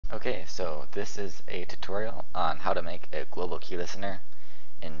Okay, so this is a tutorial on how to make a global key listener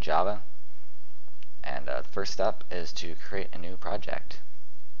in Java. And the first step is to create a new project.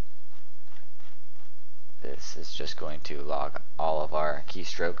 This is just going to log all of our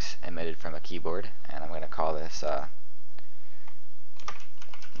keystrokes emitted from a keyboard, and I'm going to call this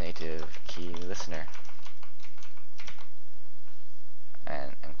native key listener,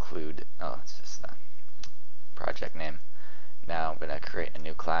 and include, it's just the project name. Now I'm going to create a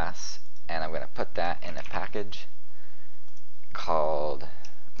new class, and I'm going to put that in a package called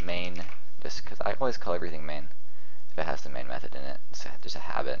main, just because I always call everything main if it has the main method in it. It's just a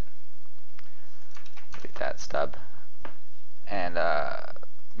habit. Delete that stub. And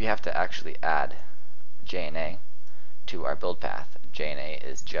we have to actually add JNA to our build path. JNA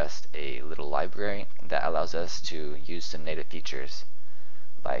is just a little library that allows us to use some native features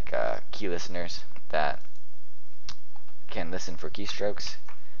like key listeners that can listen for keystrokes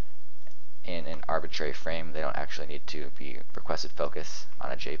in an arbitrary frame. They don't actually need to be requested focus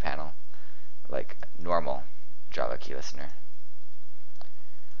on a JPanel like normal Java key listener.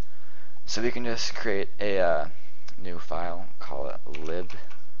 So we can just create a new file, call it lib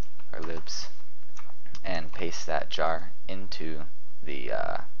or libs, and paste that jar into the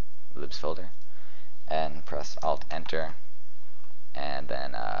libs folder, and press Alt Enter, and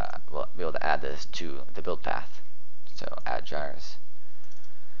then we'll be able to add this to the build path. So add jars,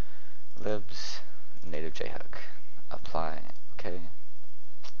 libs, native JHook, apply, okay.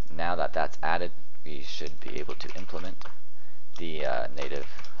 Now that that's added, we should be able to implement the native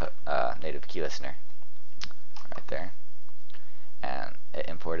key listener right there, and it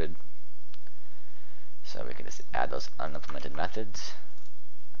imported. So we can just add those unimplemented methods.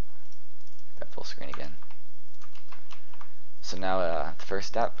 That full screen again. So now the first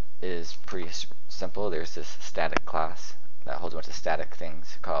step is pretty simple. There's this static class that holds a bunch of static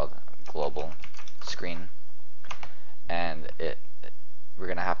things called global screen, and we're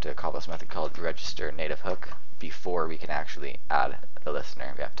going to have to call this method called register native hook before we can actually add the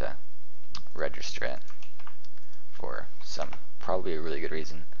listener. We have to register it for some probably a really good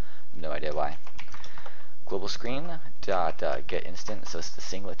reason. I have no idea why. Global screen dot get instant, so it's the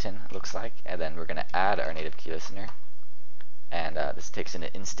singleton it looks like, and then we're going to add our native key listener, and this takes in an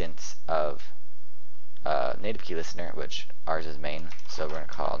instance of native key listener, which ours is main. So we're going to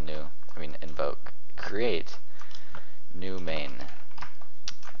call invoke create new main.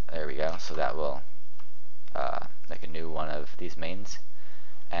 There we go. So that will make a new one of these mains,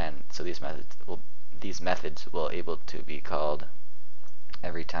 and so these methods will able to be called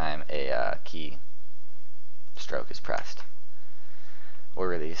every time a key stroke is pressed or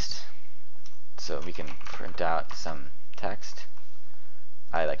released. So we can print out some text.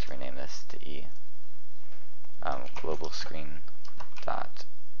 I like to rename this to E. Global screen dot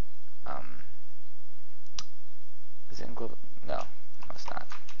is it in global? No, it's not.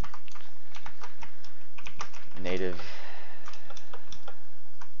 Native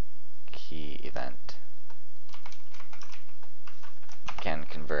key event can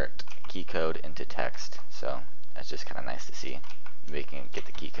convert key code into text, so that's just kind of nice to see. We can get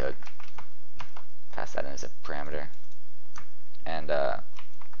the key code, pass that in as a parameter, and let's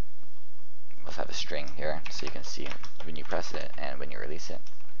have a string here so you can see when you press it and when you release it.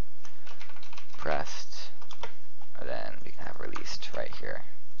 Pressed, and then we can have released right here.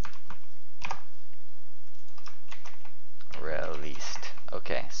 Released.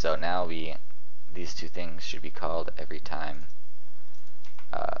 Okay, so now these two things should be called every time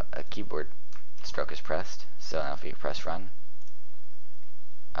a keyboard stroke is pressed. So now if we press run,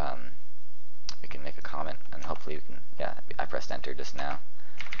 we can make a comment, and hopefully we can, I pressed enter just now.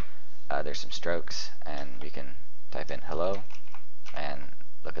 There's some strokes, and we can type in hello, and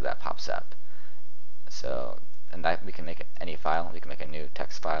look at that pops up. So, and that we can make any file. We can make a new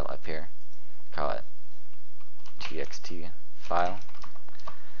text file up here, call it txt file,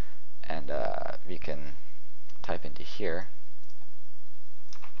 and we can type into here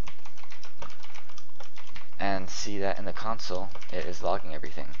and see that in the console it is logging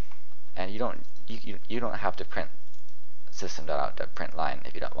everything. And you don't have to print system.out.println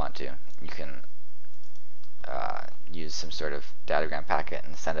if you don't want to. You can use some sort of datagram packet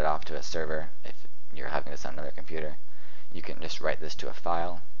and send it off to a server if you're having this on another computer. You can just write this to a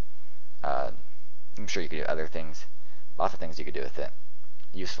file. I'm sure you could do other things. Lots of things you could do with it.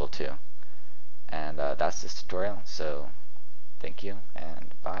 Useful too. And that's this tutorial, so thank you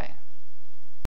and bye.